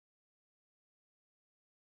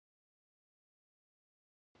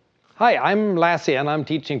Hi, I'm Lazze and I'm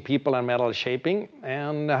teaching people and metal shaping,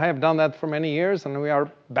 and I have done that for many years, and we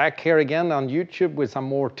are back here again on YouTube with some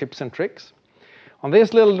more tips and tricks. On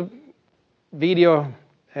this little video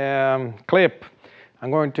clip, I'm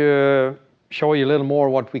going to show you a little more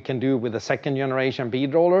what we can do with the second generation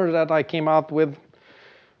bead roller that I came out with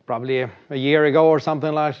probably a year ago or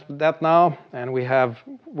something like that now, and we have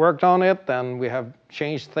worked on it and we have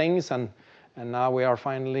changed things, and now we are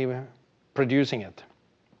finally producing it.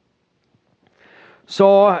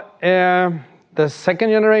 So the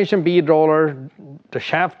second generation bead roller, the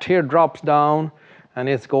shaft here drops down and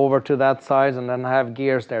it's go over to that side, and then I have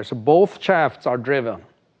gears there. So both shafts are driven.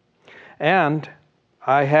 And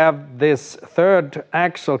I have this third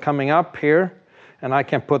axle coming up here, and I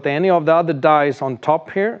can put any of the other dies on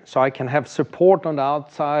top here, so I can have support on the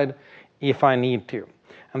outside if I need to.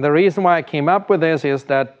 And the reason why I came up with this is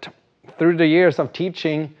that through the years of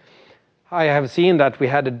teaching, I have seen that we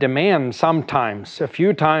had a demand sometimes, a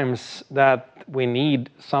few times, that we need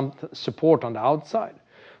some support on the outside.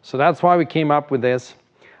 So that's why we came up with this.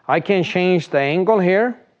 I can change the angle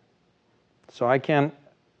here, so I can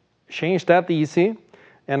change that easy,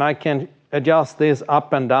 and I can adjust this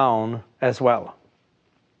up and down as well.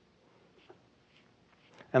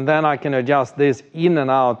 And then I can adjust this in and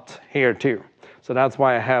out here too. So that's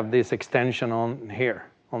why I have this extension on here,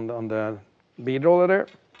 on the bead roller there.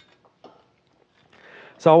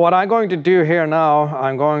 So what I'm going to do here now,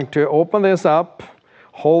 I'm going to open this up,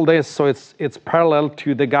 hold this so it's parallel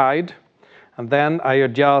to the guide, and then I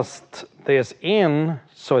adjust this in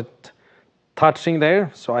so it's touching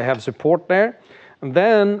there, so I have support there. And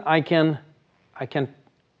then I can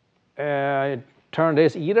turn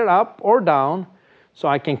this either up or down, so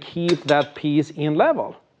I can keep that piece in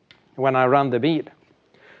level when I run the bead.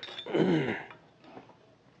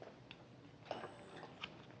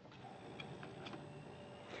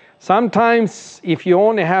 Sometimes, if you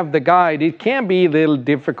only have the guide, it can be a little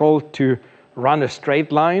difficult to run a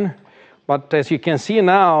straight line. But as you can see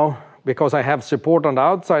now, because I have support on the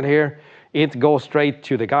outside here, it goes straight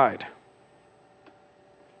to the guide.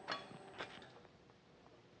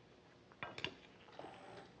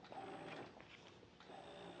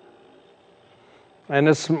 And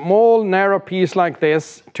a small, narrow piece like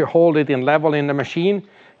this, to hold it in level in the machine,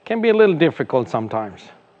 can be a little difficult sometimes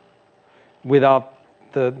without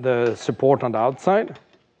the support on the outside.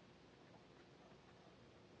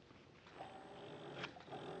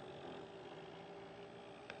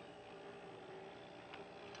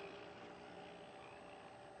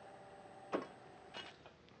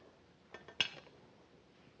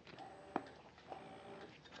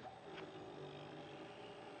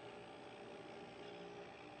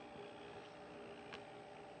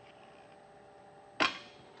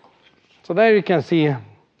 So there you can see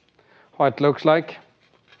how it looks like.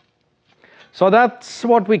 So that's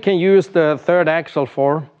what we can use the third axle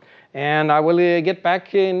for. And I will get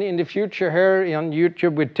back in the future here on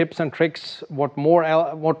YouTube with tips and tricks, what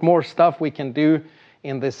more stuff we can do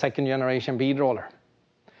in this second generation bead roller.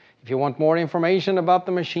 If you want more information about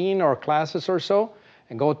the machine or classes or so,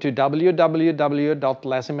 go to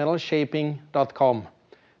www.lazzemetalshaping.com.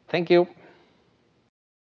 Thank you.